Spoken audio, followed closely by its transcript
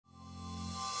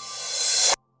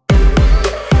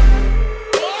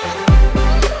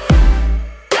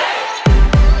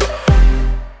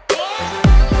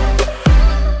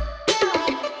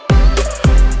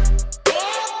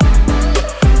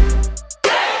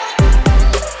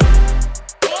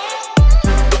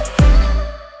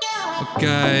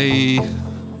Okay,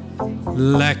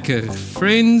 lekker.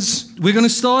 Friends, we're going to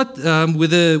start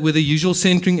with a usual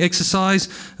centering exercise.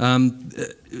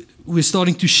 We're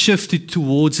starting to shift it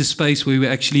towards a space where we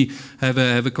actually have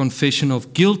a confession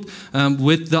of guilt,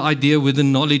 with the idea, with the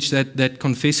knowledge that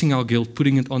confessing our guilt,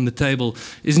 putting it on the table,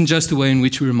 isn't just a way in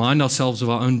which we remind ourselves of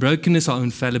our own brokenness, our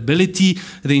own fallibility,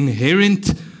 the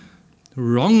inherent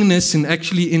wrongness, and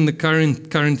actually in the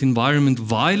current environment,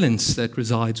 violence that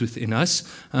resides within us,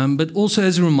 but also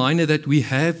as a reminder that we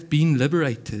have been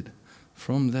liberated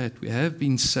from that. We have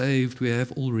been saved. We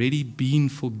have already been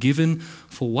forgiven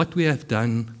for what we have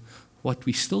done, what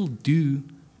we still do,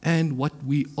 and what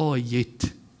we are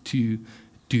yet to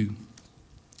do.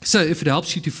 So if it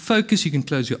helps you to focus, you can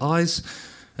close your eyes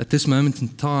at this moment in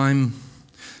time.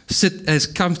 Sit as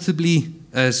comfortably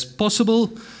as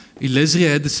possible. Elizabeth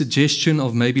had the suggestion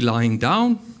of maybe lying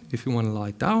down, if you want to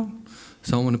lie down.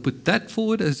 So I want to put that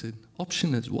forward as an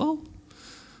option as well.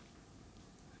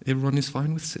 Everyone is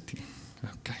fine with sitting.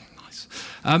 Okay, nice.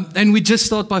 And we just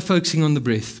start by focusing on the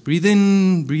breath. Breathe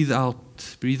in, breathe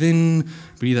out. Breathe in,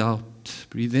 breathe out.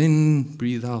 Breathe in,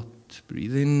 breathe out.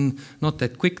 Breathe in. Not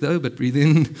that quick though, but breathe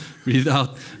in, breathe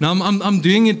out. Now I'm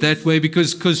doing it that way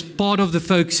because part of the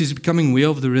focus is becoming aware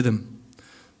of the rhythm.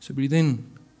 So breathe in.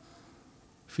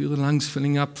 Feel the lungs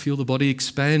filling up, feel the body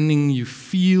expanding, you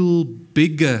feel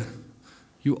bigger.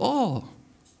 You are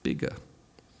bigger.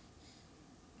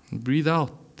 And breathe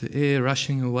out, the air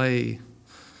rushing away,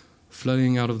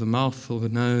 flowing out of the mouth or the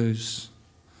nose,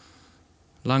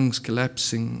 lungs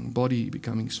collapsing, body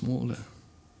becoming smaller.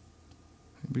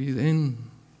 Breathe in,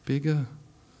 bigger.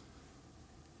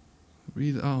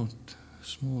 Breathe out,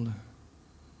 smaller.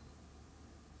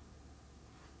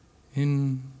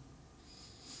 In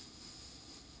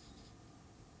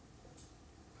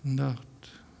and out.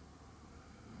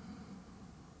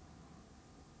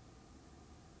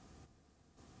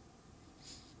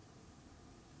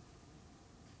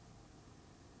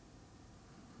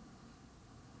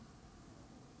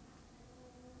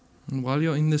 And while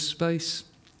you're in this space,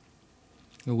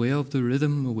 aware of the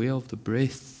rhythm, aware of the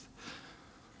breath,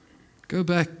 go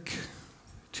back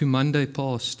to Monday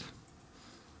past.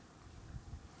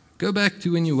 Go back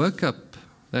to when you woke up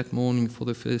that morning for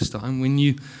the first time, when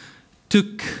you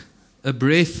took a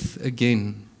breath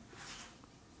again,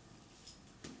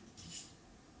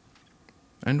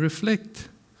 and reflect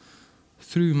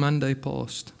through Monday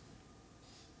past.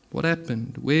 What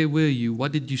happened? Where were you?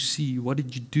 What did you see? What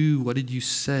did you do? What did you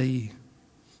say?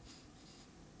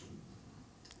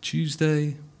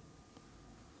 Tuesday,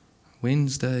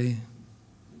 Wednesday,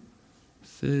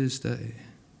 Thursday,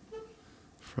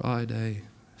 Friday,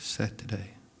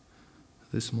 Saturday,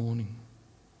 this morning.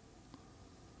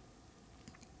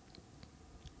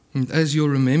 And as you're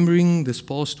remembering this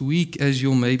past week, as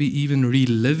you're maybe even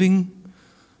reliving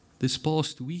this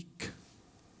past week,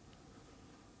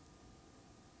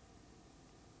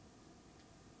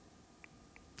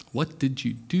 what did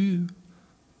you do?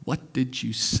 What did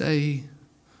you say?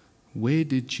 Where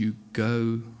did you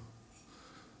go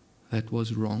that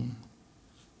was wrong?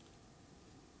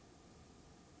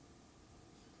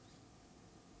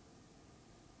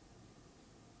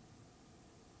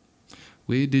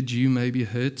 Where did you maybe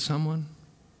hurt someone?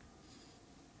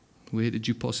 Where did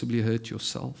you possibly hurt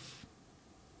yourself?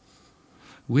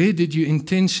 Where did you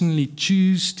intentionally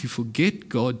choose to forget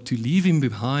God, to leave Him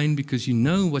behind because you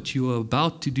know what you are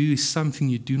about to do is something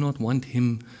you do not want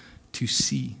Him to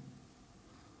see?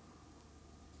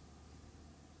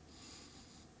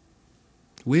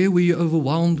 Where were you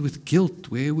overwhelmed with guilt?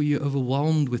 Where were you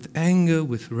overwhelmed with anger,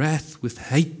 with wrath, with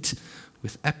hate,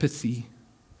 with apathy?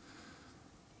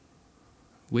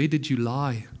 Where did you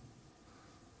lie?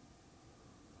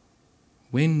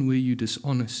 When were you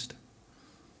dishonest?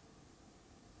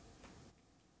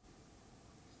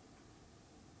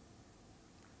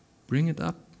 Bring it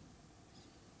up.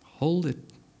 Hold it.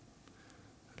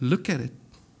 Look at it.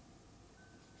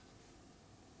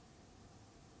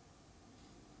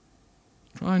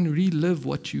 Try and relive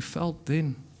what you felt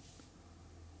then.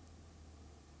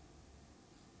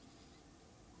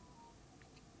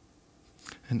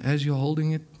 And as you're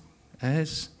holding it,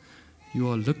 as you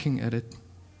are looking at it,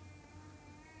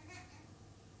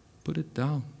 put it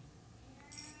down.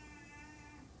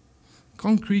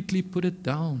 Concretely put it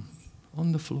down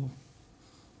on the floor.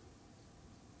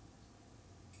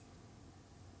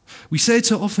 We say it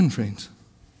so often, friends.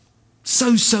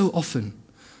 So often.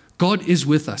 God is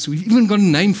with us. We've even got a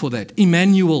name for that.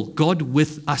 Emmanuel, God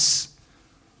with us.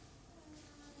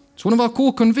 It's one of our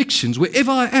core convictions.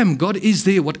 Wherever I am, God is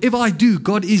there. Whatever I do,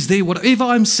 God is there. Whatever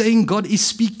I'm saying, God is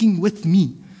speaking with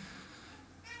me.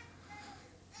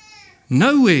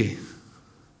 Nowhere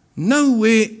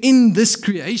Nowhere in this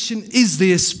creation is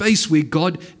there a space where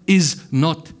God is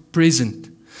not present.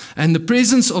 And the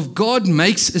presence of God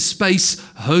makes a space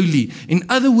holy. In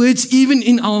other words, even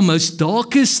in our most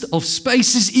darkest of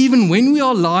spaces, even when we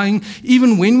are lying,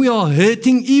 even when we are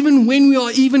hurting, even when we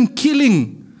are even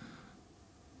killing,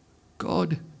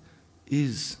 God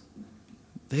is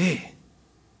there.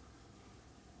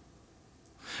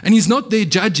 And He's not there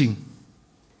judging.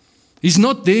 He's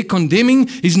not there condemning.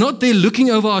 He's not there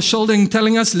looking over our shoulder and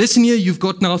telling us, listen here, you've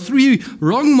got now 3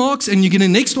 wrong marks and you get the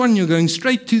next one, you're going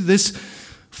straight to this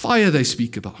fire they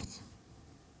speak about.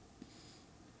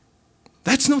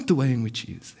 That's not the way in which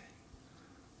He is there.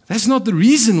 That's not the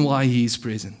reason why He is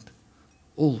present.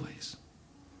 Always.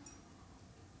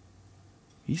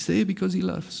 He's there because He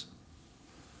loves.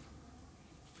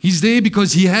 He's there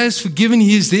because He has forgiven.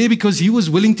 He is there because He was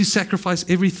willing to sacrifice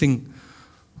everything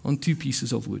on 2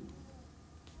 pieces of wood.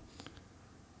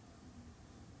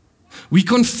 We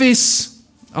confess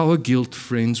our guilt,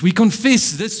 friends. We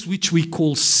confess this which we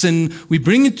call sin. We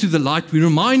bring it to the light. We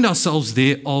remind ourselves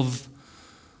thereof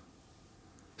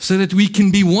so that we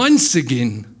can be once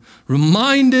again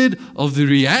reminded of the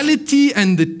reality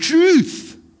and the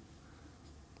truth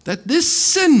that this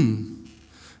sin,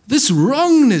 this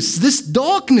wrongness, this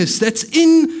darkness that's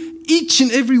in each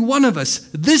and every one of us,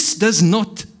 this does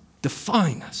not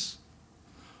define us.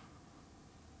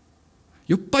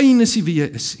 Jou pyn is nie wie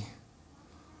jy is nie.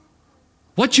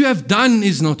 What you have done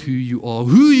is not who you are.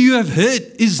 Who you have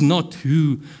hurt is not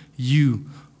who you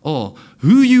are.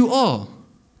 Who you are,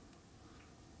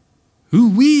 who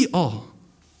we are,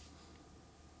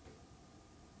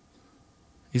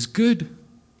 is good,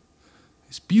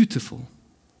 is beautiful,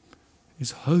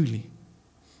 is holy.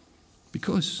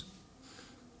 Because,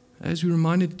 as we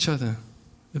reminded each other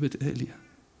a bit earlier,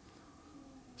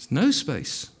 there's no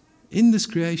space in this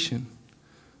creation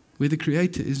where the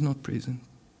Creator is not present.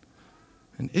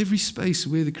 And every space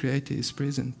where the Creator is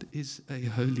present is a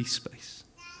holy space.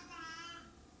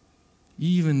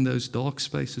 Even those dark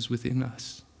spaces within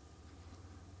us.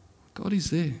 God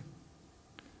is there.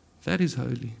 That is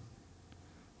holy.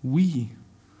 We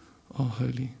are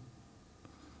holy.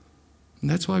 And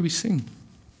that's why we sing.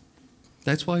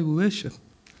 That's why we worship.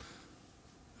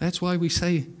 That's why we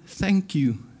say thank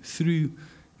you through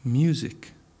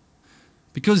music.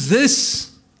 Because this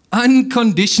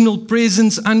unconditional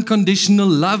presence, unconditional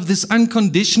love, this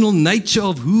unconditional nature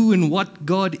of who and what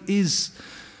God is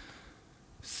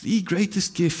the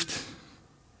greatest gift.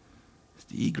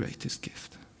 The greatest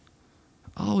gift.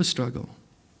 Our struggle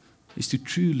is to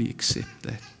truly accept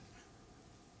that,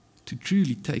 to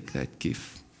truly take that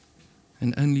gift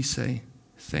and only say,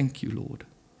 thank you, Lord,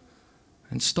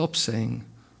 and stop saying,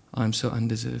 I'm so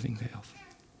undeserving thereof.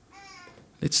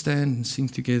 Let's stand and sing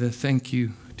together. Thank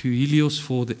you to Helios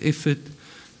for the effort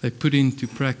they put into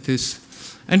practice.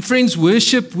 And friends,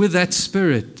 worship with that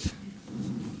spirit.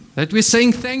 That we're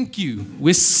saying thank you.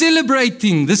 We're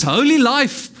celebrating this holy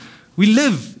life we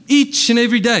live each and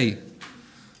every day.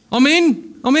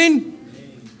 Amen? Amen?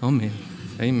 Amen.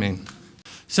 Amen.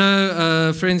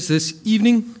 So, friends, this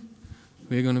evening,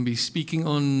 we're going to be speaking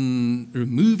on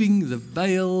removing the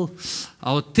veil.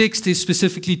 Our text is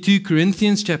specifically 2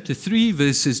 Corinthians chapter 3,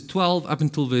 verses 12 up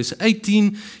until verse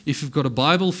 18. If you've got a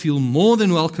Bible, feel more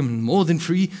than welcome and more than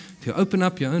free to open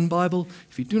up your own Bible.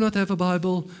 If you do not have a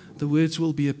Bible, the words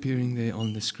will be appearing there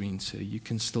on the screen, so you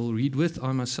can still read with.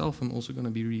 I myself am also going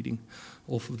to be reading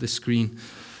off of the screen.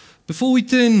 Before we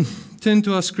turn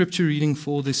to our scripture reading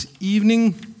for this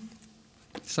evening,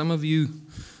 some of you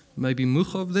may be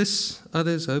moeg of this,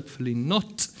 others hopefully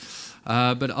not.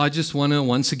 But I just want to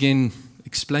once again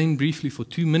explain briefly for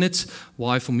 2 minutes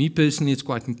why for me personally it's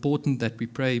quite important that we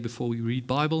pray before we read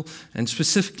Bible, and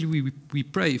specifically we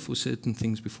pray for certain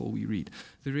things before we read.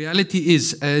 The reality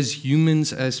is, as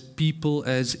humans, as people,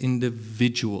 as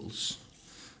individuals,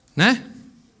 as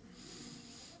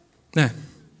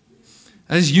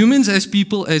humans, as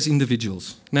people, as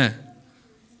individuals,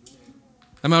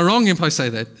 am I wrong if I say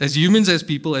that? As humans, as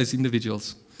people, as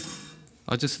individuals.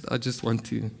 I just want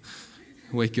to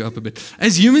wake you up a bit.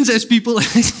 As humans, as people,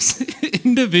 as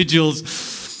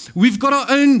individuals, we've got our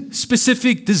own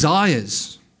specific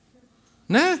desires.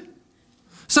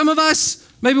 Some of us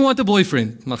maybe want a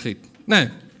boyfriend. Magit. No.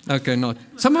 Okay, not.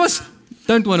 Some of us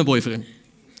don't want a boyfriend.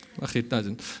 Magit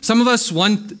doesn't. Some of us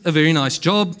want a very nice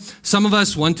job. Some of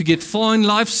us want to get far in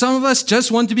life. Some of us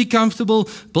just want to be comfortable,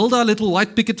 build our little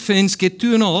white picket fence, get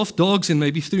 2.5 dogs and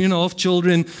maybe 3.5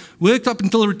 children, work up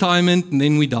until retirement, and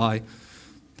then we die.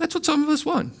 That's what some of us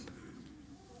want.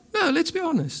 No, let's be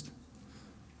honest.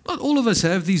 Not all of us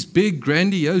have these big,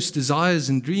 grandiose desires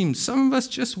and dreams. Some of us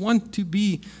just want to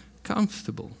be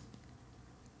comfortable.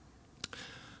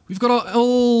 We've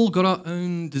all got our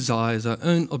own desires, our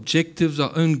own objectives,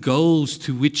 our own goals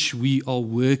to which we are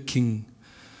working.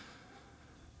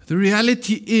 The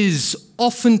reality is,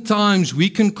 oftentimes we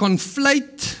can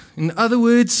conflate. In other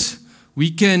words,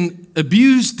 we can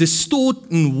abuse,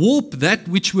 distort, and warp that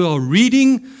which we are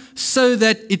reading so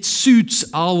that it suits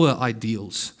our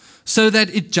ideals, so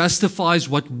that it justifies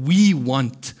what we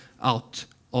want out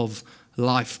of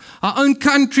life. Our own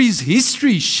country's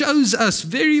history shows us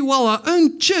very well. Our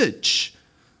own church,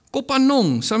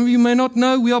 Kopanong, some of you may not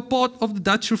know, we are part of the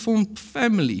Dutch Reformed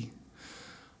family.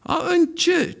 Our own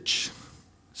church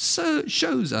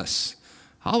shows us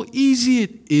how easy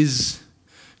it is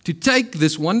to take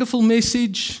this wonderful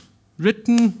message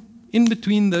written in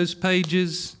between those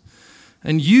pages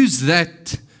and use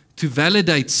that to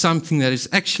validate something that is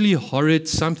actually horrid,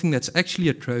 something that's actually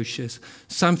atrocious,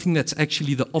 something that's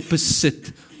actually the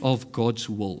opposite of God's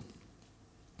will.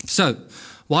 So,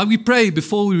 why we pray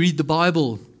before we read the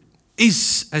Bible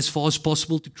is, as far as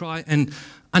possible, to try and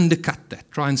undercut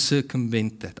that, try and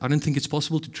circumvent that. I don't think it's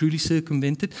possible to truly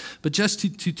circumvent it, but just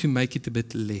to make it a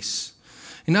bit less.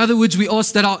 In other words, we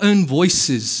ask that our own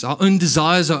voices, our own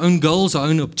desires, our own goals, our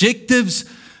own objectives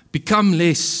become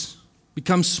less,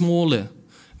 become smaller,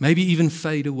 maybe even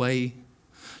fade away,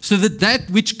 so that that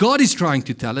which God is trying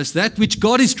to tell us, that which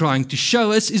God is trying to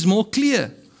show us is more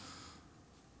clear.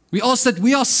 We ask that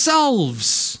we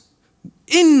ourselves,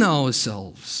 in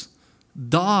ourselves,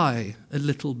 die a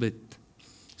little bit,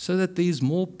 so that there is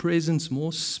more presence,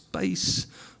 more space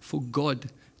for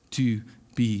God to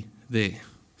be there.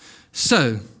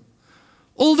 So,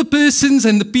 all the persons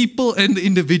and the people and the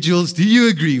individuals, do you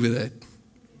agree with that?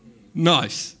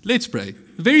 Nice. Let's pray.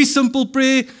 A very simple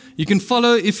prayer. You can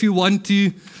follow if you want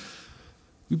to.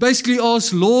 We basically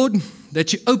ask, Lord,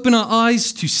 that you open our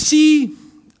eyes to see,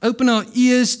 open our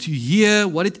ears to hear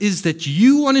what it is that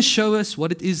you want to show us,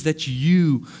 what it is that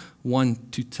you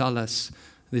want to tell us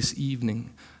this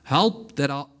evening. Help that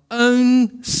our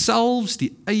own selves,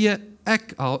 die eie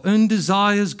ek, our own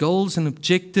desires, goals, and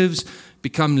objectives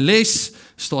become less,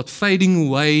 start fading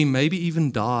away, maybe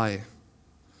even die,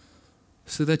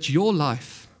 so that your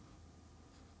life,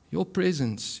 your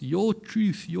presence, your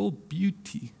truth, your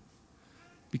beauty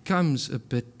becomes a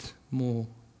bit more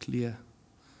clear.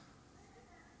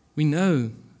 We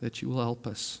know that you will help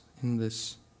us in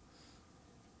this.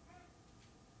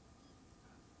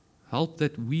 Help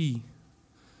that we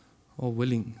are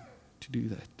willing to do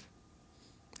that.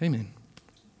 Amen.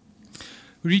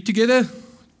 We read together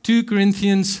 2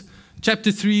 Corinthians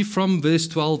chapter 3 from verse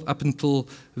 12 up until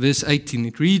verse 18.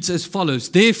 It reads as follows: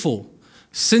 Therefore,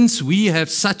 since we have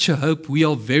such a hope, we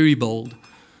are very bold.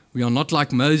 We are not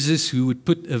like Moses, who would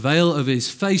put a veil over his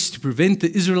face to prevent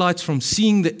the Israelites from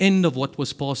seeing the end of what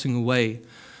was passing away.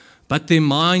 But their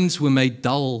minds were made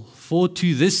dull, for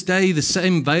to this day the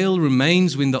same veil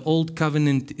remains when the old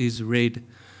covenant is read.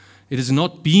 It has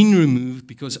not been removed,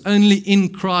 because only in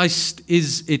Christ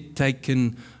is it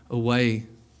taken away.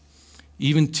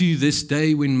 Even to this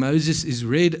day, when Moses is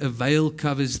read, a veil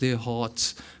covers their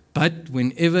hearts. But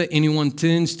whenever anyone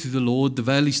turns to the Lord, the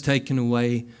veil is taken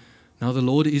away. Now the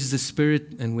Lord is the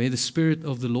Spirit, and where the Spirit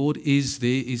of the Lord is,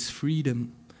 there is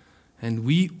freedom. And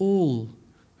we all,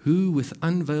 who with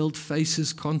unveiled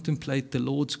faces contemplate the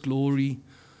Lord's glory,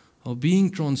 are being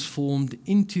transformed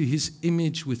into his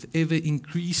image with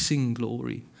ever-increasing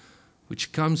glory,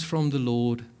 which comes from the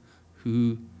Lord,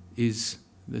 who is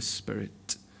the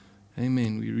Spirit.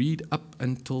 Amen. We read up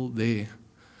until there.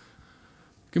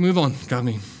 Okay, move on.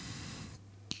 Coming.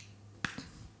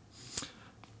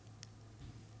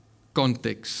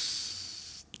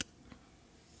 Context.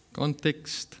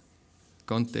 Context.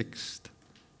 Context.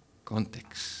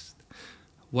 Context.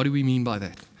 What do we mean by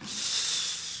that?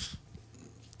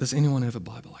 Does anyone have a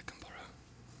Bible I can borrow?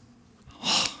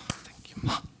 Oh, thank you,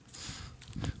 Ma.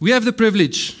 We have the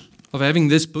privilege of having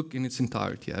this book in its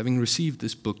entirety, having received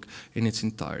this book in its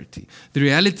entirety. The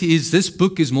reality is this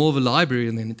book is more of a library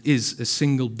than it is a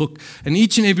single book. And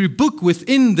each and every book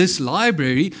within this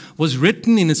library was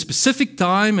written in a specific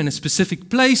time and a specific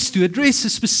place to address a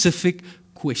specific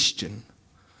question.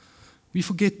 We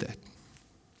forget that.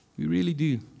 We really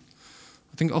do.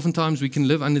 I think oftentimes we can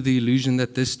live under the illusion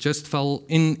that this just fell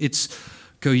in its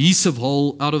cohesive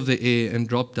whole out of the air and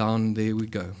dropped down. There we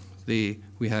go. There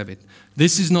we have it.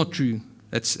 This is not true.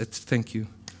 Thank you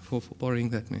for borrowing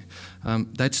that, man.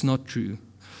 That's not true.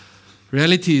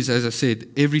 Reality is, as I said,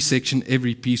 every section,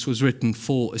 every piece was written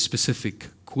for a specific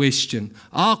question.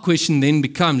 Our question then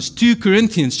becomes 2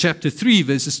 Corinthians chapter 3,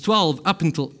 verses 12 up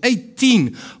until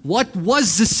 18. What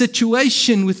was the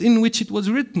situation within which it was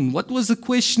written? What was the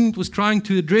question it was trying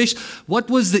to address? What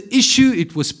was the issue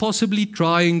it was possibly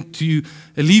trying to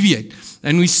alleviate?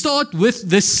 And we start with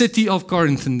the city of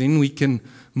Corinth, and then we can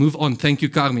move on. Thank you,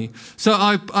 Carmi. So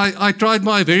I tried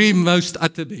my very most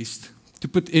utter best to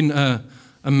put in a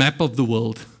map of the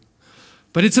world.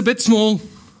 But it's a bit small,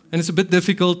 and it's a bit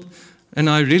difficult, and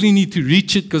I really need to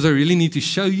reach it because I really need to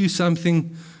show you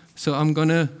something. So I'm going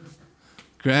to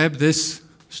grab this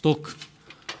stock.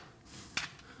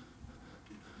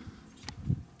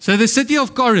 So the city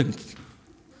of Corinth.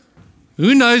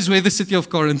 Who knows where the city of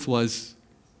Corinth was?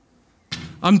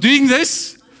 I'm doing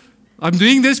this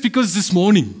because this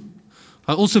morning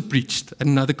I also preached at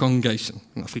another congregation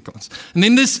in Afrikaans. And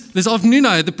then this afternoon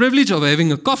I had the privilege of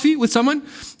having a coffee with someone,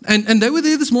 and they were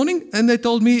there this morning, and they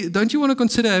told me, don't you want to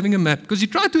consider having a map? Because you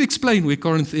tried to explain where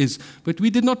Corinth is, but we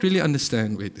did not really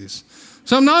understand where it is.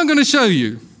 So now I'm going to show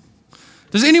you.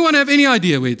 Does anyone have any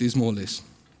idea where it is, more or less?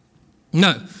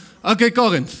 No. Okay,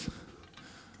 Corinth.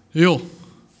 Yo.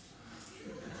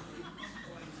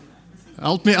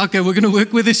 Help me. Okay, we're going to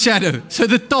work with a shadow. So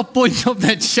the top point of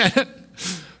that shadow.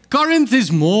 Corinth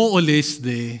is more or less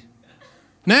there.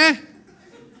 Nah?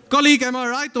 Colleague, am I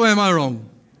right or am I wrong?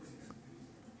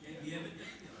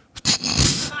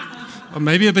 I'm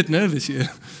maybe a bit nervous here.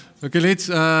 Okay, let's...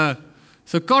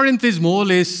 so Corinth is more or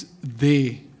less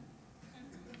there.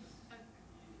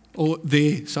 Or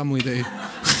there, somewhere there.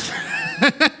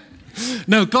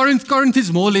 No, Corinth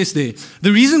is more or less there.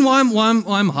 The reason why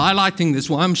I'm highlighting this,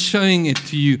 why I'm showing it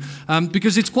to you,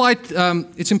 because it's quite...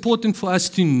 it's important for us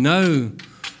to know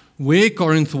where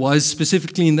Corinth was,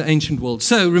 specifically in the ancient world.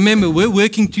 So remember, we're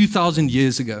working 2,000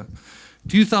 years ago.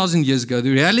 2,000 years ago. The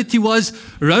reality was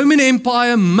Roman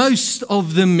Empire, most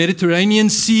of the Mediterranean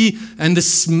Sea and the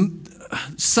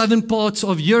southern parts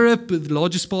of Europe, the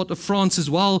largest part of France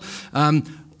as well,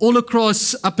 all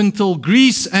across up until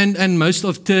Greece and most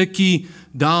of Turkey,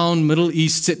 down Middle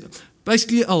East,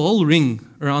 basically a whole ring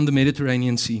around the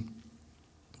Mediterranean Sea.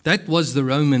 That was the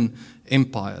Roman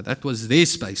Empire. That was their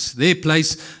space, their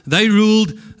place. They ruled.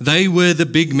 They were the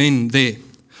big men there.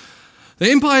 The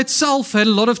empire itself had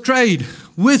a lot of trade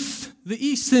with the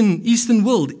Eastern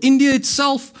world. India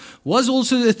itself was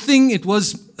also a thing. It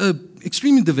was an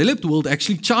extremely developed world.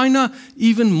 Actually, China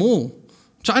even more.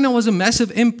 China was a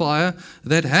massive empire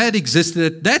that had existed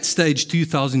at that stage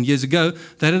 2,000 years ago,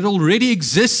 that had already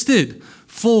existed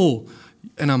for,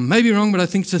 and I may be wrong, but I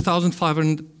think it's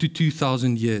 1,500 to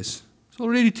 2,000 years. It's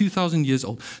already 2,000 years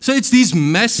old. So it's these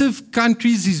massive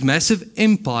countries, these massive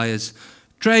empires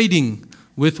trading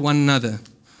with one another.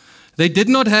 They did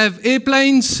not have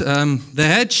airplanes. They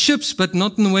had ships, but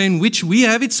not in the way in which we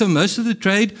have it. So most of the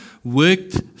trade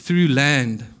worked through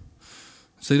land.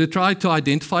 So they tried to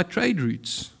identify trade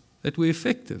routes that were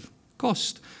effective,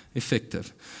 cost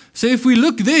effective. So if we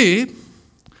look there,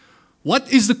 what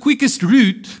is the quickest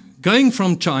route going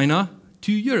from China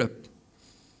to Europe?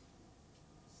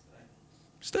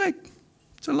 Straight.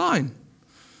 It's a line.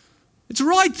 It's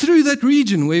right through that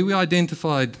region where we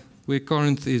identified where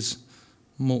Corinth is,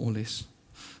 more or less.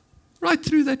 Right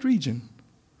through that region.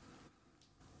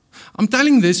 I'm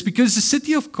telling this because the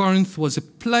city of Corinth was a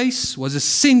place, was a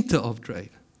center of trade.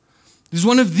 It was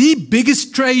one of the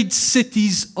biggest trade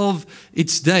cities of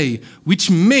its day, which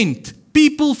meant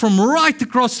people from right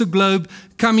across the globe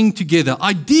coming together.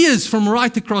 Ideas from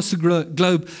right across the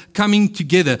globe coming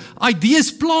together.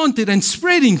 Ideas planted and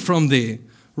spreading from there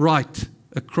right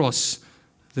across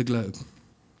the globe.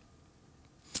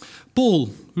 Paul,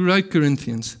 who wrote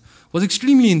Corinthians, was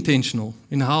extremely intentional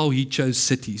in how he chose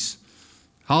cities,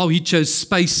 how he chose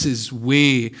spaces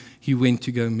where he went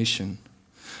to go mission.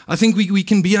 I think we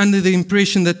can be under the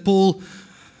impression that Paul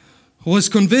was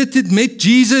converted, met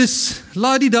Jesus,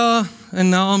 la-di-da,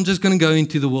 and now I'm just going to go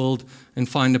into the world and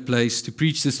find a place to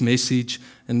preach this message,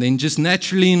 and then just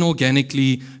naturally and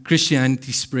organically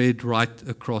Christianity spread right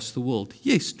across the world.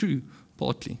 Yes, true,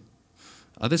 partly.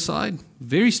 Other side,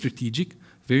 very strategic,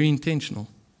 very intentional.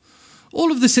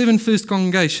 All of the 7 first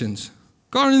congregations,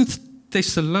 Corinth,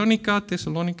 Thessalonica,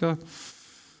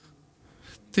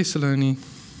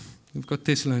 we've got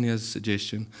Thessaloniki as a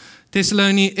suggestion.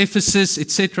 Thessaloniki, Ephesus,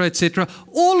 etc., etc.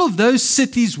 All of those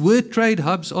cities were trade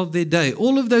hubs of their day.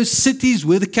 All of those cities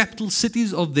were the capital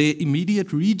cities of their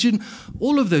immediate region.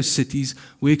 All of those cities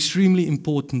were extremely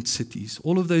important cities.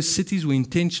 All of those cities were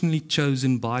intentionally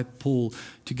chosen by Paul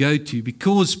to go to,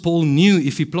 because Paul knew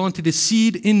if he planted a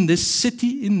seed in this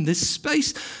city, in this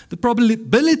space, the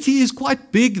probability is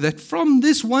quite big that from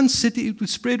this one city it would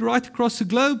spread right across the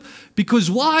globe. Because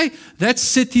why? That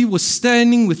city was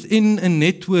standing within a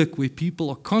network where people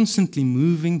are constantly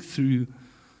moving through.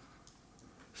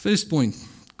 First point,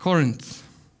 Corinth.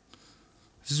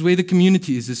 This is where the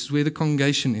community is. This is where the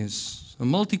congregation is. A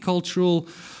multicultural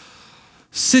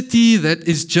city that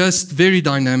is just very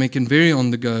dynamic and very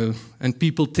on the go, and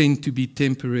people tend to be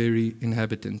temporary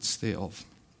inhabitants thereof.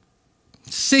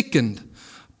 Second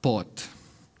part,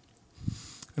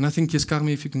 and I think, yes,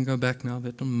 Carmi, if you can go back now,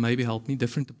 that will maybe help me,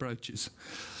 different approaches.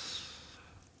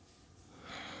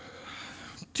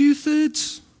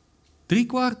 2/3,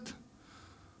 3/4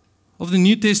 of the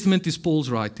New Testament is Paul's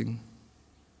writing.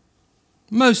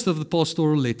 Most of the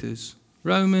pastoral letters,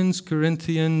 Romans,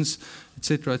 Corinthians,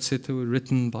 etc., were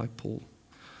written by Paul.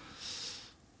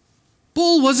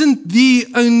 Paul wasn't the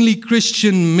only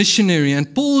Christian missionary,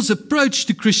 and Paul's approach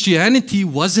to Christianity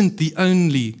wasn't the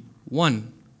only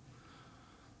one.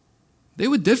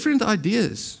 There were different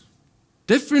ideas,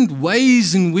 different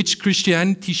ways in which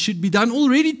Christianity should be done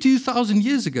already 2,000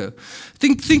 years ago.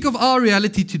 Think of our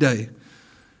reality today.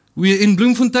 We're in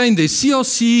Bloemfontein, there's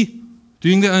CRC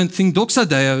doing their own thing, Doxa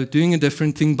Deo doing a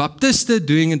different thing, Baptiste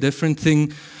doing a different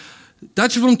thing,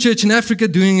 Dutch Reformed Church in Africa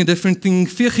doing a different thing,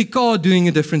 VGK doing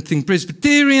a different thing,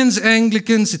 Presbyterians,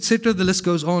 Anglicans, etc. The list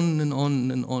goes on and on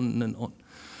and on and on.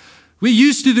 We're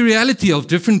used to the reality of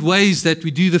different ways that we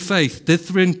do the faith,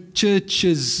 different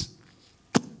churches.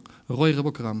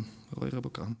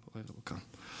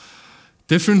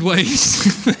 Different ways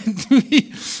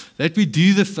that we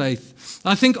do the faith.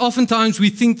 I think oftentimes we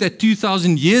think that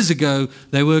 2,000 years ago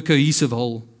they were a cohesive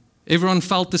whole. Everyone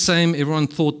felt the same, everyone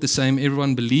thought the same,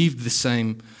 everyone believed the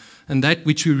same. And that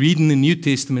which we read in the New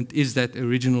Testament is that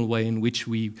original way in which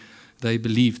they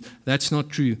believed. That's not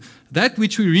true. That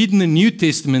which we read in the New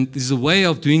Testament is a way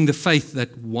of doing the faith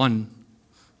that won,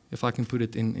 if I can put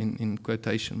it in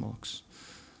quotation marks.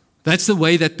 That's the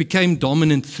way that became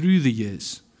dominant through the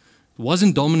years. It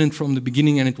wasn't dominant from the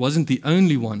beginning, and it wasn't the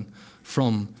only one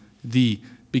from the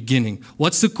beginning.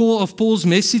 What's the core of Paul's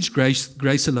message?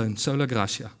 Grace alone, sola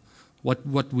gratia.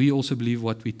 What we also believe,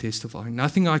 what we testify.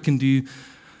 Nothing I can do,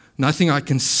 nothing I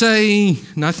can say,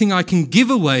 nothing I can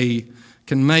give away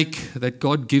can make that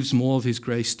God gives more of His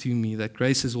grace to me. That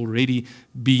grace has already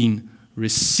been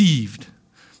received.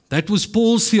 That was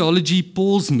Paul's theology,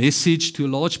 Paul's message to a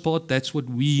large part. That's what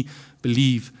we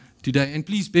believe today. And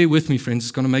please bear with me, friends.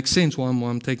 It's going to make sense why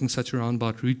I'm taking such a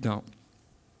roundabout route now.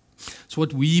 It's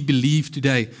what we believe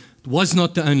today. It was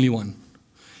not the only one.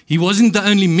 He wasn't the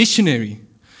only missionary.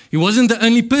 He wasn't the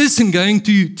only person going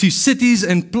to cities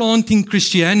and planting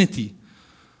Christianity.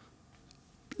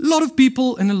 A lot of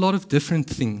people and a lot of different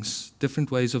things,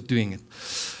 different ways of doing it.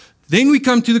 Then we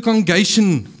come to the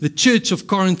congregation, the church of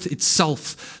Corinth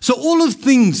itself. So all of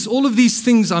these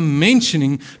things I'm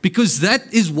mentioning because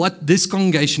that is what this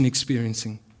congregation is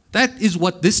experiencing. That is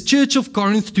what this church of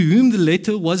Corinth, to whom the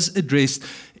letter was addressed,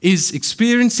 is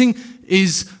experiencing,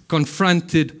 is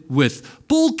confronted with.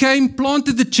 Paul came,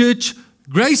 planted the church,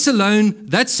 grace alone,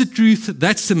 that's the truth,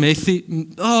 that's the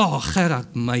method. Oh,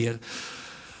 Gerhard, Meyer.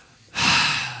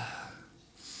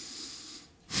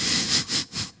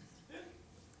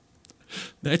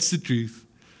 That's the truth,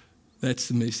 that's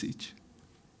the message.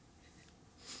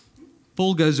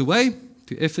 Paul goes away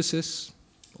to Ephesus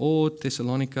or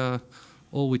Thessalonica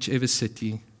or whichever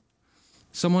city.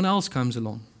 Someone else comes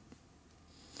along.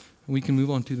 We can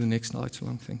move on to the next slide. So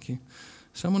long, thank you.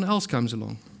 Someone else comes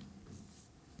along.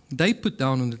 They put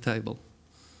down on the table,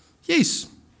 yes,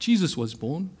 Jesus was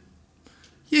born.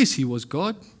 Yes, He was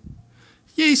God.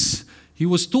 Yes, He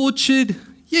was tortured.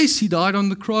 Yes, He died on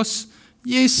the cross.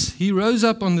 Yes, He rose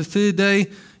up on the third day.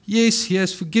 Yes, He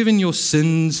has forgiven your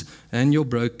sins and your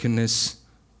brokenness.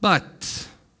 But,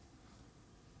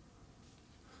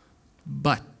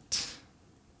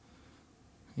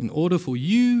 in order for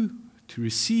you to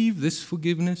receive this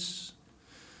forgiveness,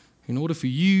 in order for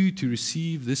you to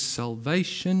receive this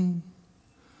salvation,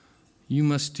 you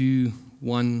must do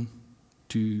 1,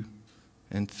 2,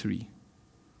 and 3.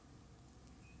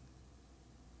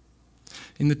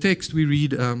 In the text we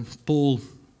read Paul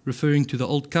referring to the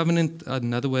Old Covenant,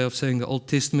 another way of saying the Old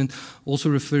Testament, also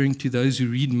referring to those who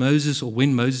read Moses, or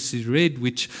when Moses is read,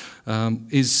 which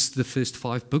is the first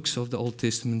 5 books of the Old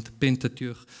Testament, the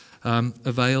Pentateuch.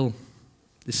 A veil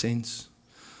descends,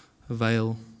 a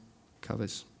veil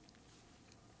covers.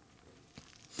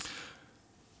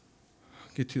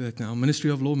 I'll get to that now. Ministry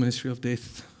of law, ministry of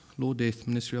death, law, death,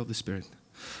 ministry of the Spirit.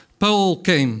 Paul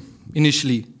came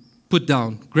initially put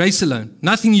down. Grace alone.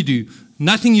 Nothing you do,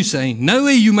 nothing you say,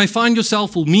 nowhere you may find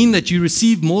yourself will mean that you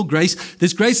receive more grace.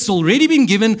 This grace has already been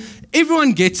given.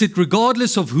 Everyone gets it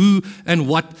regardless of who and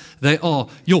what they are.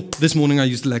 This morning I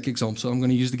used the lack example, so I'm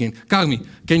going to use it again. Carmi,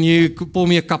 can you pour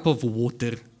me a cup of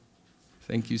water?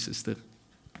 Thank you, sister.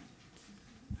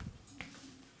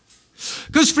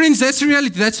 Because friends, that's the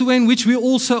reality. That's the way in which we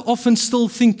also often still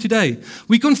think today.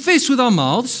 We confess with our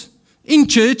mouths in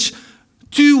church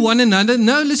to one another.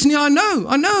 No, listen here, I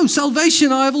know,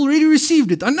 salvation, I have already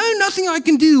received it. I know nothing I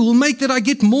can do will make that I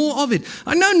get more of it.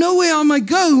 I know nowhere I might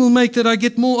go will make that I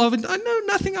get more of it. I know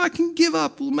nothing I can give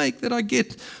up will make that I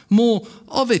get more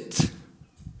of it.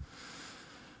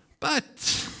 But,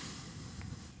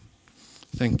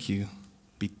 thank you,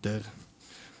 Peter.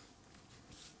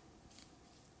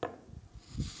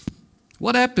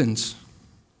 What happens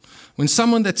when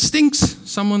someone that stinks,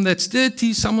 someone that's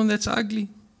dirty, someone that's ugly,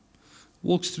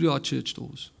 walks through our church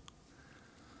doors?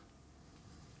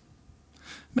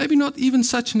 Maybe not even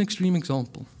such an extreme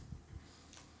example.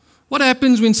 What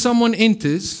happens when someone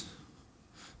enters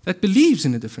that believes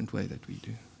in a different way that we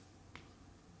do?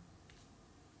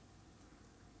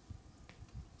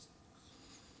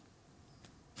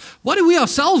 What do we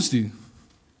ourselves do?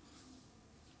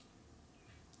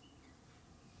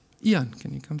 Ian,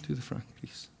 can you come to the front,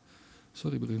 please?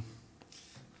 Sorry, Balloon.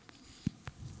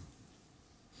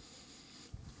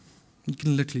 You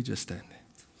can literally just stand there.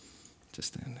 Just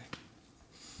stand there.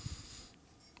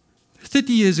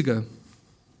 30 years ago,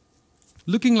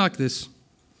 looking like this,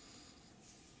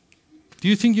 do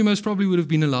you think you most probably would have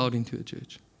been allowed into a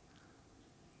church?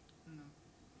 No.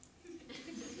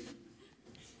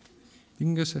 You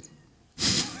can go sit.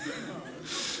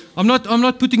 I'm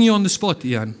not putting you on the spot,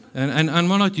 Ian, and I'm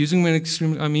not using an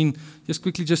extreme. I mean,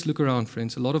 just look around,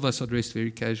 friends. A lot of us are dressed very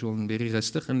casual and very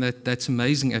rustic, and that's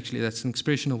amazing, actually. That's an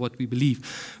expression of what we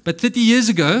believe. But 30 years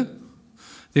ago,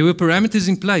 there were parameters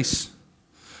in place.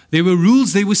 There were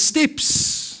rules, there were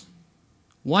steps.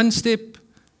 1 step,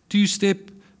 2 step,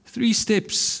 3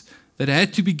 steps that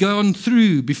had to be gone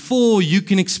through before you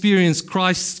can experience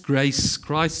Christ's grace,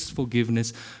 Christ's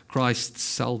forgiveness, Christ's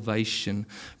salvation.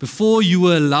 Before you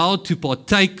were allowed to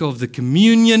partake of the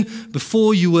communion,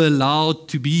 before you were allowed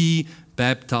to be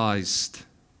baptized.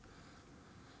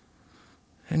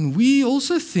 And we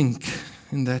also think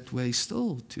in that way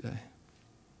still today.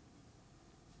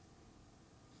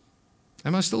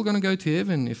 Am I still going to go to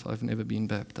heaven if I've never been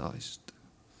baptized?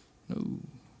 No.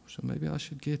 So maybe I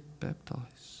should get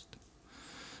baptized.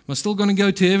 Am I still going to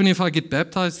go to heaven if I get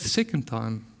baptized the second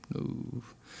time? No.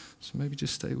 So maybe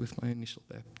just stay with my initial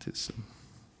baptism.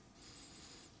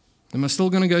 Am I still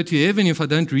going to go to heaven if I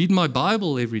don't read my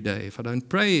Bible every day, if I don't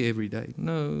pray every day?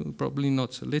 No, probably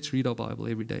not. So let's read our Bible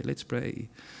every day. Let's pray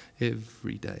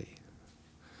every day.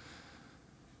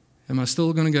 Am I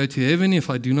still going to go to heaven if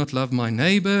I do not love my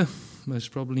neighbor?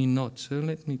 Most probably not. So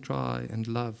let me try and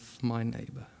love my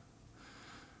neighbor.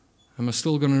 Am I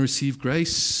still going to receive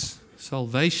grace,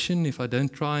 salvation, if I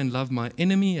don't try and love my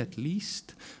enemy at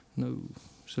least? No.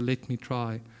 So let me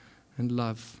try and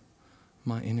love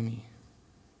my enemy.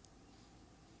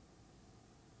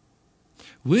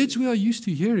 Words we are used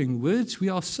to hearing, words we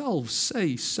ourselves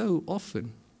say so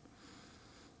often.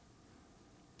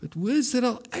 But words that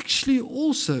are actually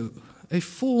also a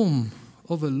form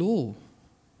of a law.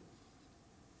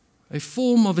 A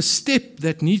form of a step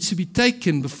that needs to be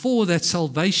taken before that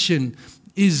salvation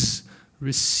is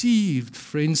received,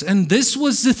 friends. And this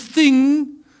was the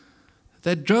thing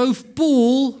that drove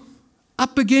Paul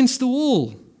up against the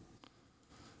wall.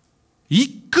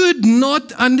 He could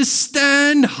not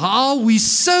understand how we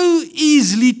so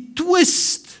easily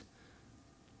twist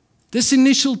this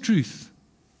initial truth.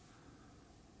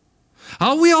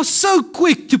 How we are so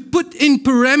quick to put in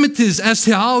parameters as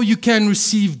to how you can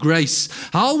receive grace.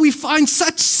 How we find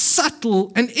such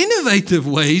subtle and innovative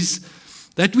ways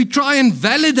that we try and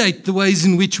validate the ways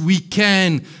in which we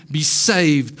can be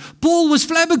saved. Paul was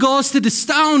flabbergasted,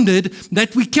 astounded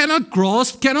that we cannot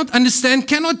grasp, cannot understand,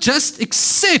 cannot just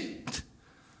accept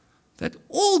that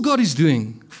all God is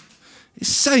doing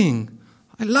is saying,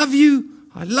 I love you,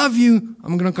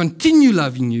 I'm going to continue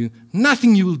loving you.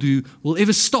 Nothing you will do will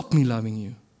ever stop me loving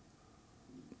you.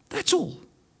 That's all.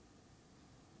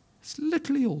 It's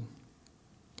literally all.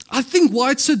 I think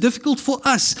why it's so difficult for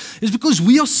us is because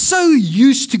we are so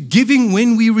used to giving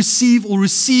when we receive or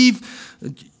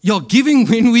giving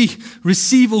when we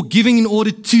receive or giving in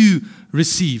order to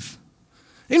receive.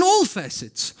 In all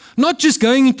facets. Not just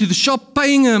going into the shop,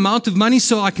 paying an amount of money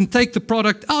so I can take the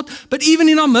product out, but even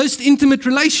in our most intimate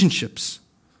relationships.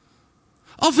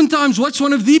 Oftentimes, what's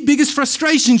one of the biggest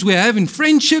frustrations we have in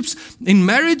friendships, in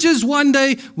marriages one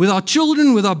day, with our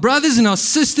children, with our brothers and our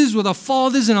sisters, with our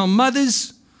fathers and our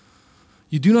mothers?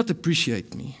 You do not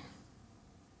appreciate me.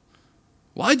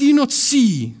 Why do you not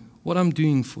see what I'm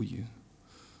doing for you?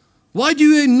 Why do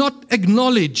you not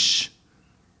acknowledge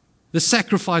the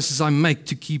sacrifices I make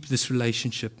to keep this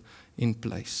relationship in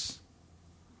place?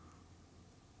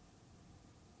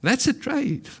 That's a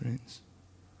trade, friends.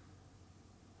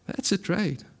 That's a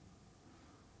trade.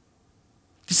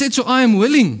 He said, so I am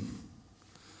willing.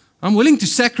 I'm willing to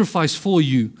sacrifice for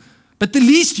you. But the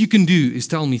least you can do is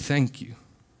tell me thank you.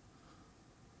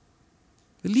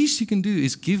 The least you can do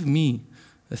is give me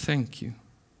a thank you.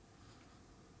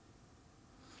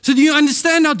 So do you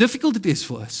understand how difficult it is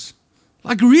for us?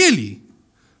 Like really,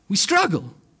 we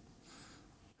struggle.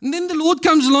 And then the Lord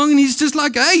comes along and He's just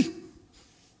like, hey,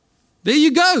 there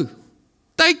you go.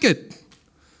 Take it.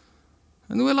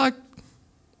 And we're like,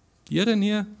 here and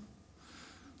here.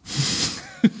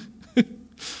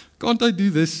 Can't I do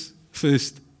this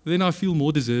first? Then I feel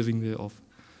more deserving thereof.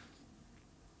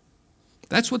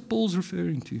 That's what Paul's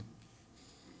referring to.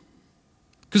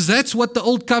 Because that's what the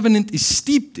Old Covenant is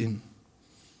steeped in.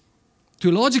 To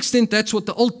a large extent, that's what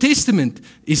the Old Testament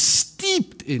is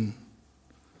steeped in.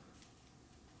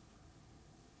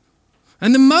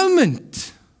 And the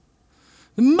moment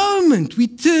we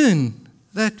turn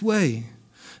that way,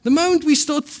 the moment we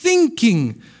start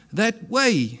thinking that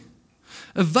way,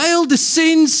 a veil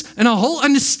descends and our whole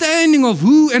understanding of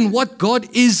who and what God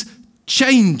is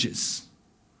changes.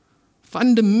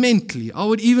 Fundamentally, I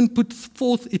would even put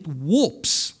forth, it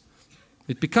warps.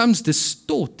 It becomes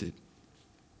distorted.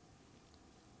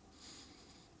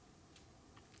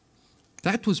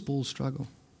 That was Paul's struggle.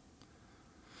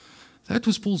 That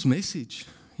was Paul's message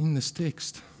in this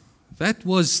text. That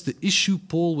was the issue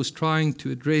Paul was trying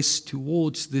to address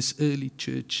towards this early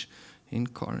church in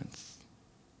Corinth.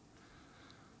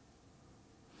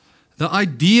 The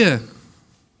idea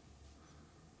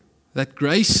that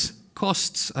grace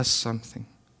costs us something.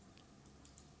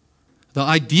 The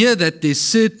idea that there's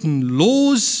certain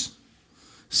laws,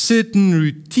 certain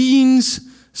routines,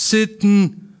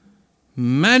 certain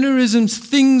mannerisms,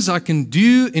 things I can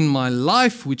do in my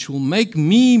life which will make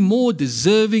me more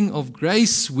deserving of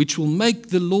grace, which will make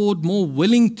the Lord more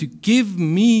willing to give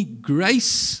me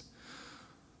grace.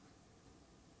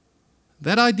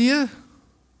 That idea,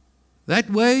 that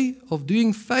way of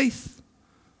doing faith,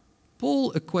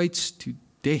 Paul equates to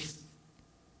death.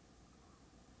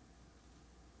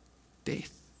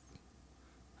 Death.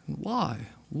 And why?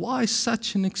 Why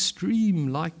such an extreme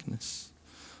likeness?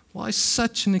 Why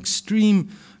such an extreme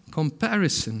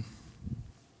comparison?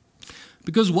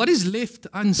 Because what is left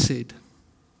unsaid?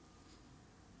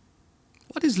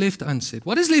 What is left unsaid?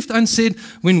 What is left unsaid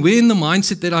when we're in the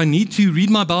mindset that I need to read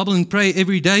my Bible and pray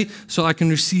every day so I can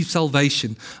receive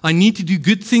salvation? I need to do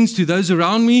good things to those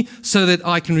around me so that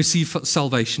I can receive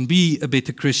salvation, be a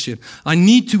better Christian. I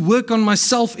need to work on my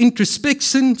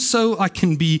self-introspection so I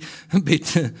can be a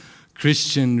better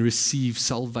Christian, receive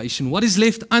salvation. What is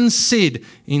left unsaid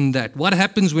in that? What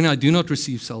happens when I do not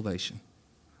receive salvation?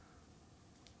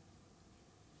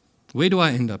 Where do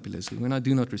I end up, Leslie, when I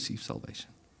do not receive salvation?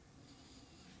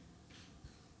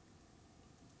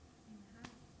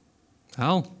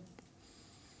 Hell.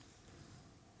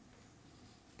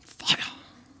 Fire.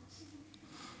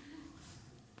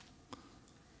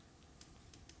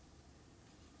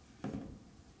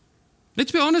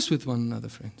 Let's be honest with one another,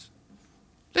 friends.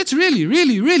 Let's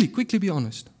really quickly be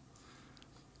honest.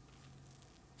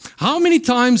 How many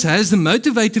times has the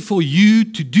motivator for you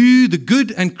to do the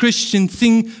good and Christian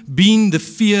thing been the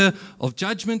fear of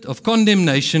judgment, of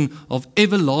condemnation, of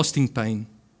everlasting pain?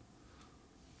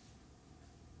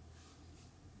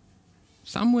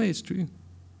 Somewhere it's true.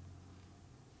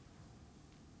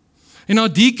 In our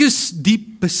deepest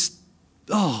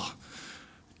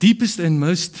and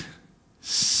most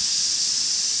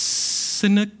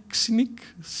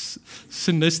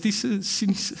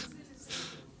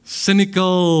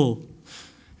cynical.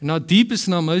 In our deepest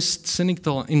and our most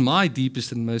cynical, in my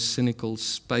deepest and most cynical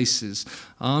spaces,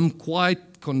 I'm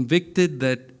quite convicted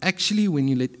that actually when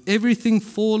you let everything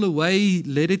fall away,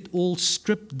 let it all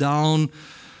strip down,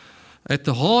 at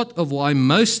the heart of why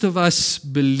most of us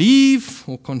believe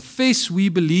or confess we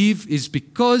believe is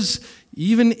because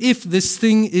even if this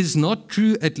thing is not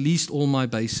true, at least all my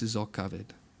bases are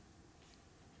covered.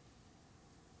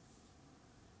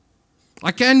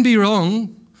 I can be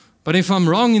wrong, but if I'm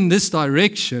wrong in this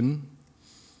direction,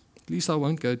 at least I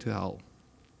won't go to hell.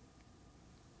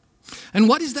 And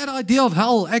what is that idea of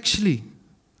hell actually?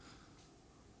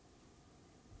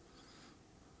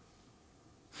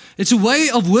 It's a way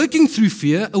of working through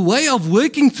fear, a way of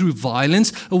working through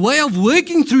violence, a way of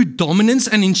working through dominance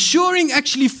and ensuring,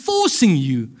 actually forcing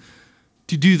you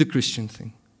to do the Christian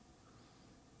thing.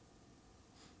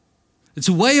 It's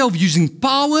a way of using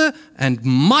power and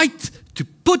might to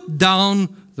put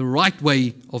down the right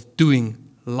way of doing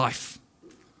life.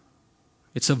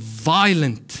 It's a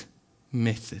violent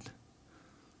method.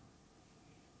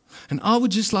 And I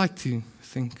would just like to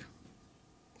think,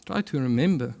 try to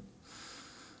remember,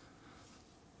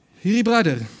 hierdie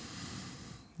brother,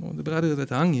 or the brother that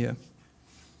hung here,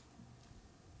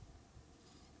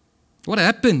 what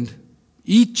happened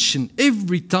each and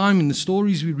every time in the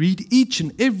stories we read, each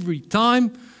and every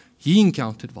time he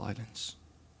encountered violence.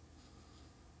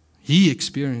 He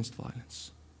experienced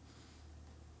violence.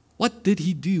 What did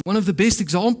he do? One of the best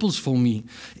examples for me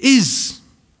is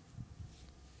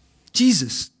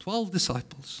Jesus, 12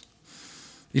 disciples,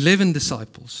 11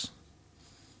 disciples.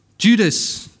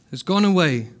 Judas has gone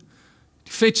away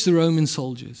to fetch the Roman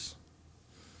soldiers.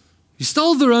 He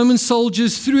stole the Roman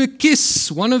soldiers through a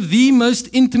kiss, one of the most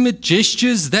intimate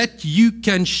gestures that you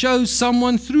can show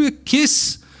someone. Through a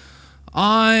kiss,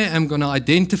 I am going to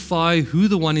identify who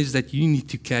the one is that you need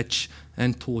to catch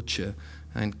and torture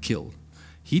and kill.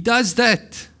 He does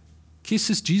that,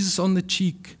 kisses Jesus on the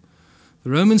cheek.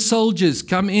 The Roman soldiers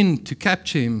come in to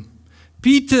capture him.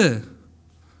 Peter,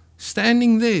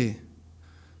 standing there,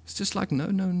 it's just like, no,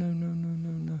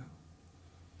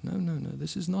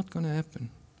 this is not going to happen.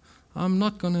 I'm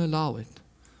not going to allow it.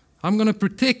 I'm going to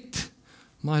protect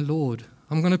my Lord.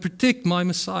 I'm going to protect my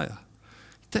Messiah.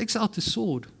 He takes out the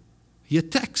sword. He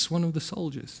attacks one of the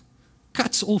soldiers,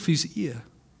 cuts off his ear.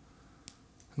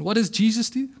 And what does Jesus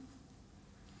do?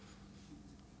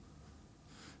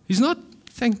 He's not,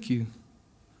 thank you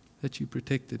that you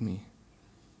protected me.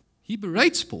 He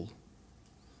berates Paul.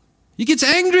 He gets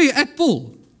angry at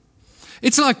Paul.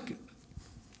 It's like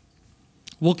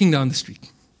walking down the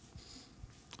street.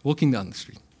 Walking down the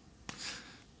street.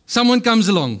 Someone comes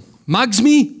along, mugs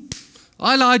me.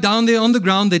 I lie down there on the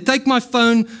ground. They take my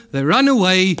phone. They run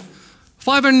away.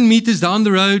 500 meters down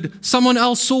the road, someone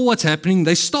else saw what's happening.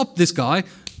 They stop this guy,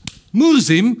 moves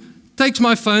him, takes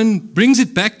my phone, brings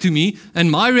it back to me, and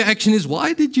my reaction is,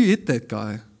 why did you hit that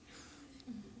guy?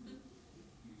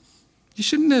 You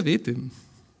shouldn't have hit him.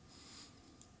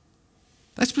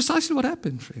 That's precisely what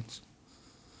happened, friends.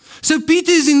 So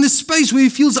Peter is in this space where he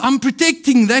feels, I'm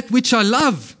protecting that which I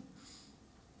love.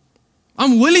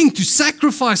 I'm willing to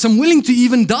sacrifice. I'm willing to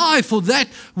even die for that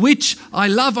which I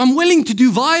love. I'm willing to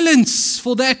do violence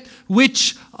for that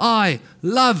which I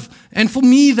love. And for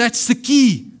me, that's the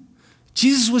key.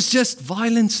 Jesus was just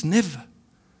violence never.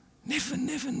 Never,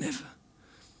 never, never.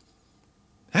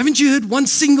 Haven't you heard one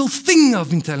single thing I've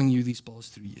been telling you these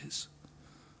past 3 years?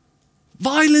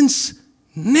 Violence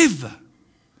never.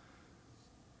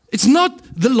 It's not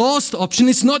the last option.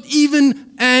 It's not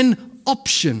even an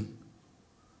option.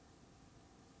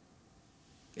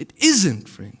 It isn't,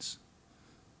 friends.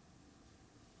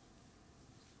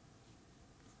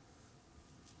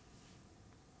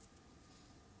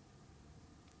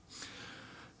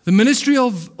 The ministry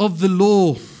of the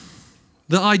law,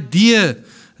 the idea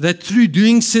that through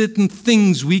doing certain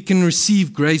things we can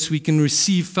receive grace, we can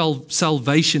receive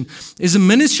salvation, is a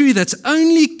ministry that's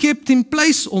only kept in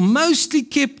place or mostly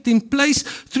kept in place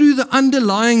through the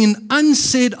underlying and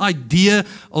unsaid idea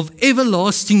of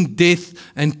everlasting death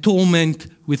and torment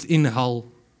within hell.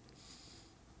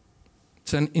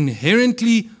 It's an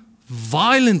inherently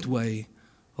violent way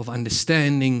of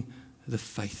understanding the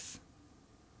faith.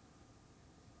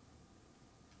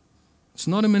 It's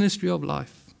not a ministry of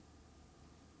life.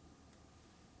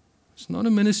 It's not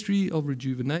a ministry of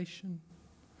rejuvenation,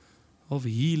 of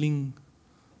healing,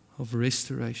 of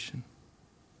restoration.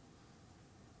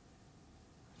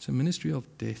 It's a ministry of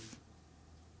death.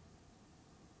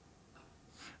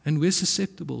 And we're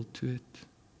susceptible to it.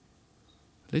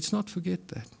 Let's not forget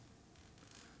that.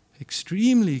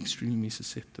 Extremely, extremely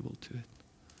susceptible to it.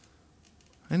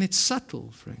 And it's subtle,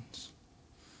 friends.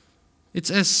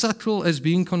 It's as subtle as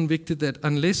being convicted that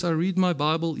unless I read my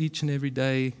Bible each and every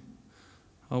day,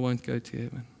 I won't go to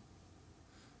heaven.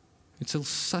 It's as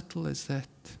subtle as that.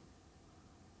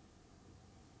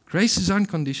 Grace is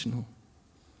unconditional.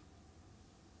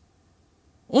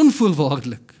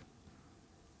 Onvoorwaardelik.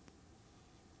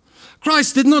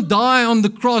 Christ did not die on the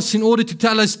cross in order to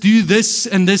tell us, do this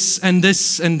and this and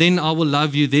this, and then I will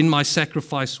love you, then my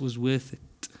sacrifice was worth it.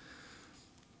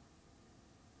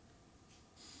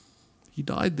 He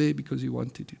died there because he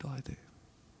wanted to die there.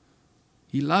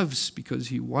 He loves because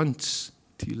he wants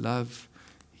to love.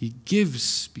 He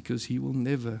gives because he will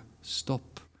never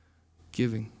stop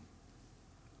giving.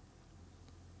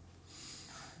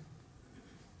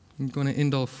 I'm going to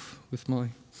end off with my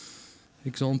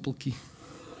example key.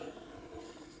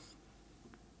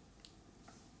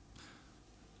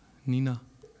 Nina.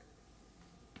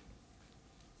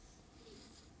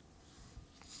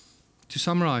 To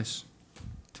summarize,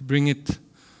 to bring it,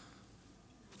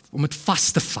 om het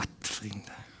vast te vat,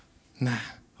 vriende. Nee,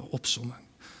 'n opsomming.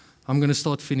 I'm going to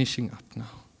start finishing up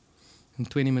now. In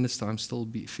 20 minutes time, still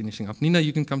be finishing up. Nina,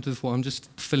 you can come to the floor. I'm just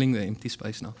filling the empty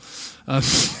space now.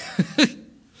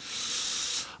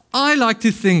 I like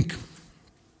to think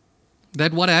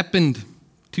that what happened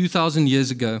 2,000 years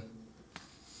ago,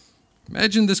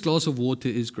 imagine this glass of water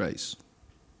is grace.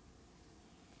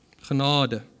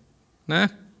 Genade. Nah?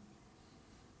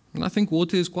 And I think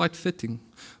water is quite fitting.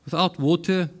 Without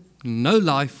water, no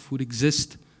life would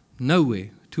exist nowhere,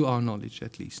 to our knowledge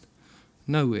at least.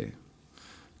 Nowhere.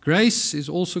 Grace is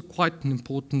also quite an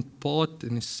important part,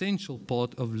 an essential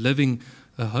part of living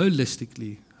a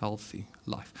holistically healthy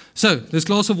life. So, this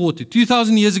glass of water,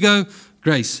 2,000 years ago,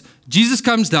 grace. Jesus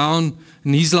comes down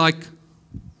and he's like,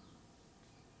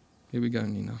 here we go,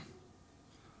 Nina.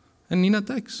 And Nina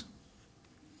takes.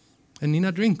 And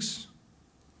Nina drinks.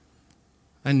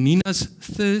 And Nina's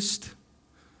thirst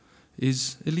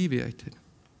is alleviated.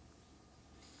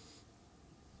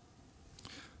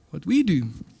 What we do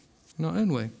in our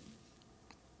own way,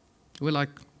 we're like,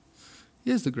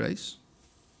 here's the grace.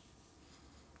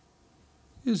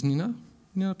 Here's Nina.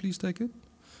 Nina, please take it.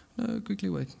 No, quickly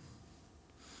wait.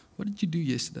 What did you do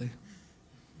yesterday?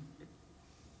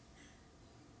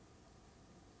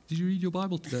 Did you read your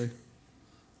Bible today?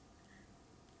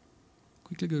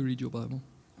 Quickly go read your Bible.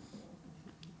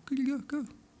 Quickly go. Go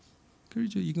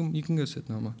read your, you can go sit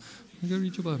now, ma. Go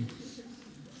read your Bible.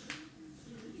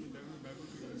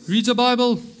 Reads the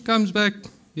Bible, comes back,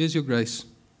 here's your grace.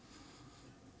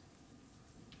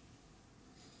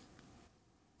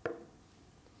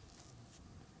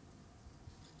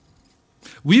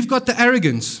 We've got the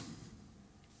arrogance.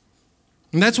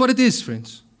 And that's what it is,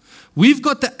 friends. We've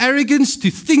got the arrogance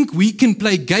to think we can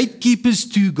play gatekeepers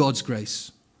to God's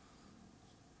grace.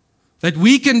 That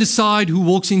we can decide who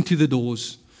walks into the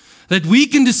doors. That we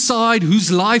can decide whose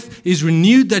life is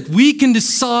renewed. That we can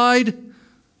decide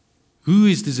who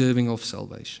is deserving of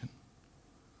salvation.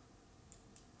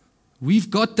 We've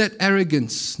got that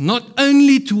arrogance, not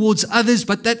only towards others,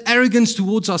 but that arrogance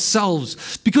towards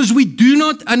ourselves. Because we do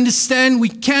not understand, we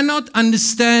cannot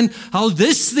understand how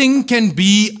this thing can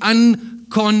be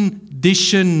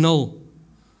unconditional.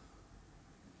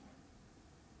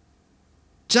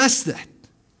 Just that.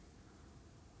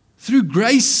 Through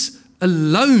grace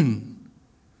alone.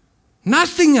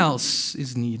 Nothing else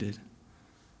is needed.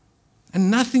 And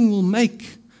nothing will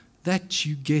make that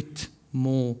you get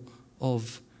more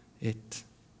of it.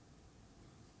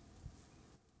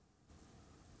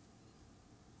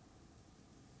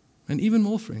 And even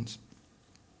more, friends.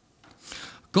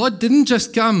 God didn't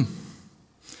just come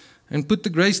and put the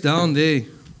grace down there.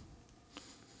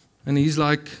 And he's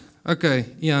like, okay,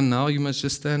 Ian, now you must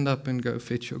just stand up and go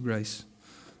fetch your grace.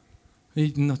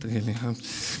 Not really.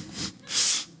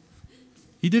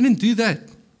 He didn't do that.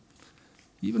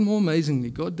 Even more amazingly,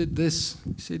 God did this.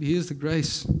 He said, here's the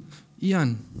grace.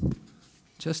 Ian,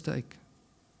 just take.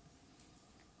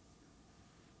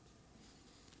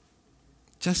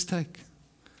 Just take.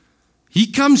 He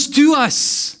comes to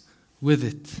us with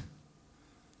it.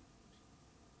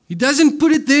 He doesn't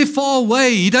put it there far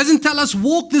away. He doesn't tell us,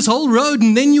 walk this whole road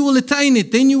and then you will attain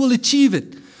it. Then you will achieve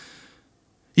it.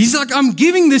 He's like, I'm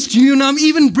giving this to you and I'm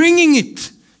even bringing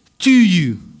it to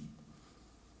you.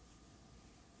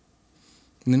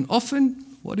 And then often,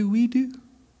 what do?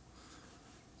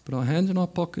 Put our hands in our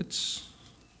pockets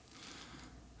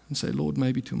and say, Lord,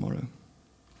 maybe tomorrow.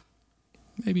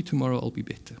 Maybe tomorrow I'll be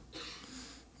better.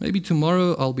 Maybe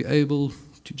tomorrow I'll be able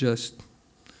to just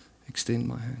extend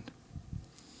my hand.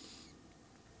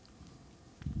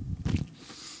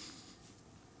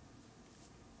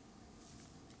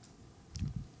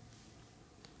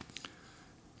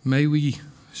 May we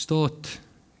start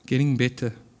getting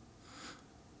better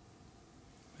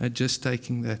at just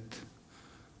taking that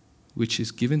which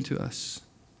is given to us,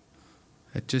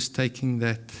 at just taking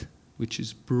that which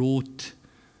is brought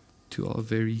to our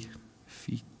very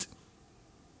feet.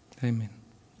 Amen.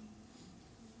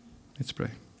 Let's pray.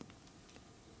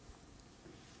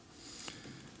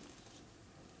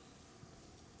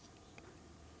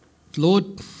 Lord,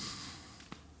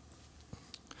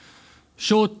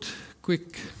 short,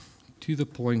 quick, to the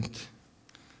point.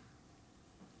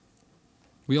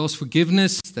 We ask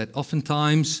forgiveness that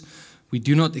oftentimes we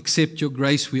do not accept your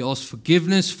grace. We ask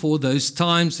forgiveness for those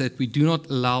times that we do not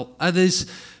allow others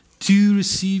to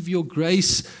receive your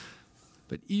grace.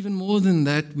 But even more than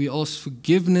that, we ask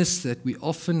forgiveness that we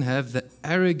often have the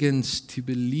arrogance to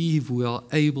believe we are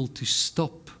able to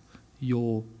stop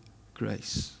your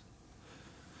grace.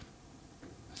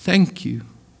 Thank you.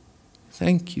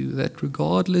 Thank you that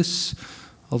regardless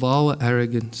of our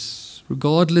arrogance,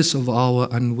 regardless of our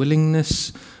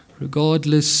unwillingness,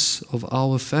 regardless of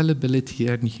our fallibility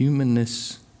and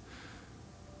humanness,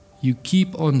 you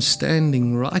keep on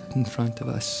standing right in front of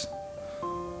us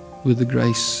with the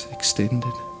grace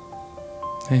extended.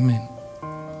 Amen.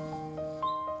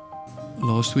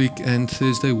 Last week and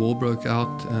Thursday, war broke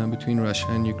out between Russia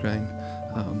and Ukraine.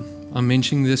 I'm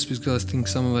mentioning this because I think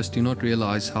some of us do not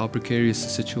realize how precarious the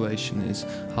situation is,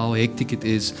 how hectic it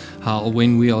is, how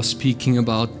when we are speaking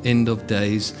about end of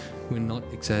days, we're not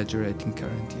exaggerating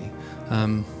currently.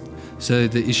 So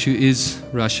the issue is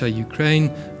Russia,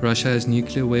 Ukraine. Russia has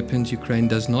nuclear weapons. Ukraine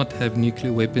does not have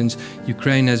nuclear weapons.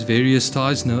 Ukraine has various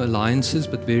ties, no alliances,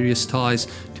 but various ties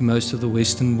to most of the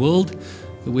Western world.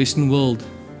 The Western world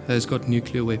has got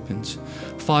nuclear weapons.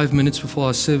 5 minutes before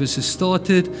our services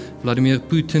started, Vladimir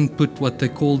Putin put what they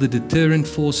call the deterrent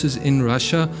forces in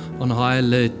Russia on high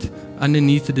alert.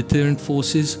 Underneath the deterrent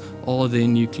forces are their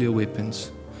nuclear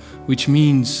weapons, which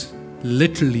means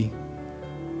literally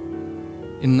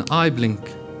in an eye blink,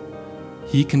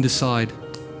 he can decide,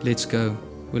 let's go,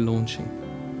 we're launching.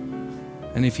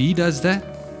 And if he does that,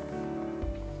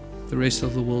 the rest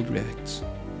of the world reacts.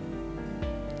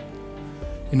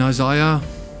 In Isaiah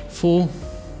 4,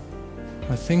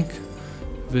 I think,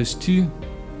 verse 2,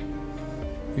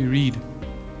 we read,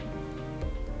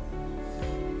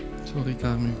 sorry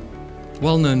Carmen,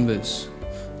 well-known verse,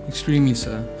 extremely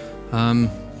so.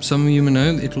 Some of you may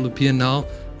know, it will appear now,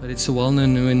 but it's a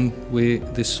well-known one where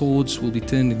the swords will be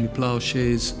turned into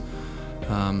plowshares,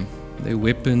 their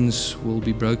weapons will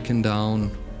be broken down,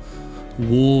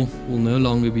 war will no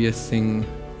longer be a thing,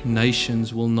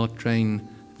 nations will not train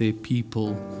their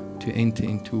people to enter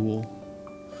into war.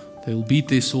 They will beat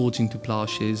their swords into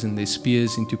plowshares and their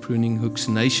spears into pruning hooks.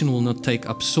 Nation will not take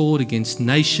up sword against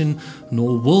nation,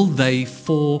 nor will they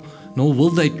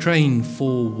train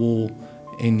for war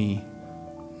any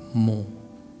more.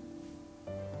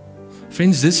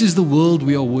 Friends, this is the world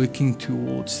we are working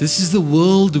towards. This is the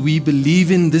world we believe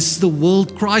in. This is the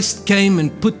world Christ came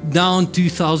and put down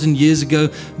 2,000 years ago.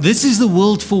 This is the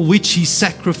world for which He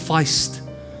sacrificed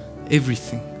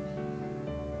everything.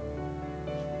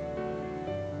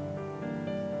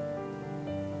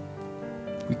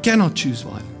 We cannot choose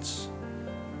violence.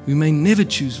 We may never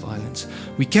choose violence.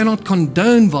 We cannot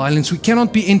condone violence. We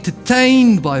cannot be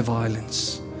entertained by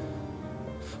violence.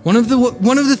 One of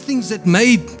the things that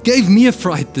gave me a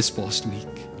fright this past week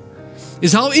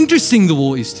is how interesting the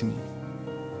war is to me.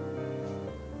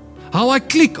 How I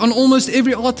click on almost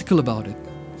every article about it.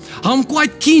 How I'm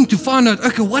quite keen to find out,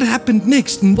 okay, what happened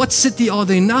next? In what city are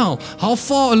they now? How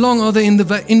far along are they in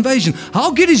the invasion? How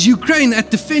good is Ukraine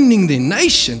at defending their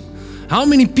nation? How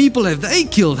many people have they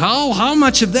killed? How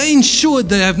much have they ensured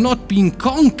they have not been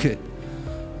conquered?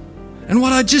 And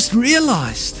what I just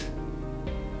realized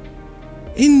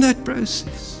in that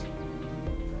process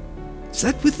is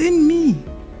that within me,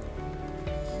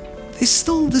 there's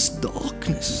still this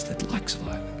darkness that likes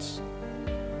violence.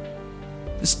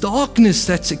 This darkness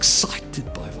that's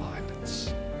excited by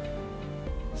violence.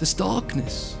 This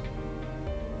darkness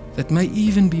that may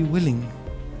even be willing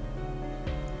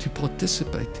to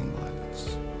participate in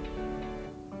violence.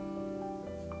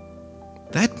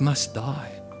 That must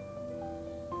die.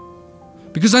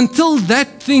 Because until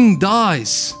that thing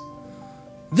dies,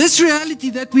 this reality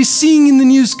that we're seeing in the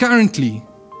news currently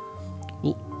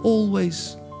will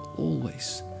always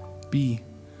be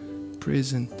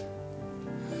present.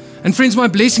 And friends, my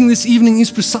blessing this evening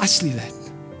is precisely that.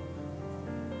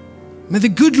 May the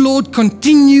good Lord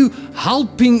continue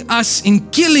helping us in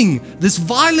killing this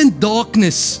violent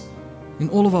darkness in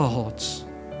all of our hearts.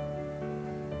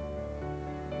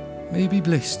 May you be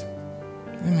blessed.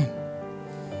 Amen.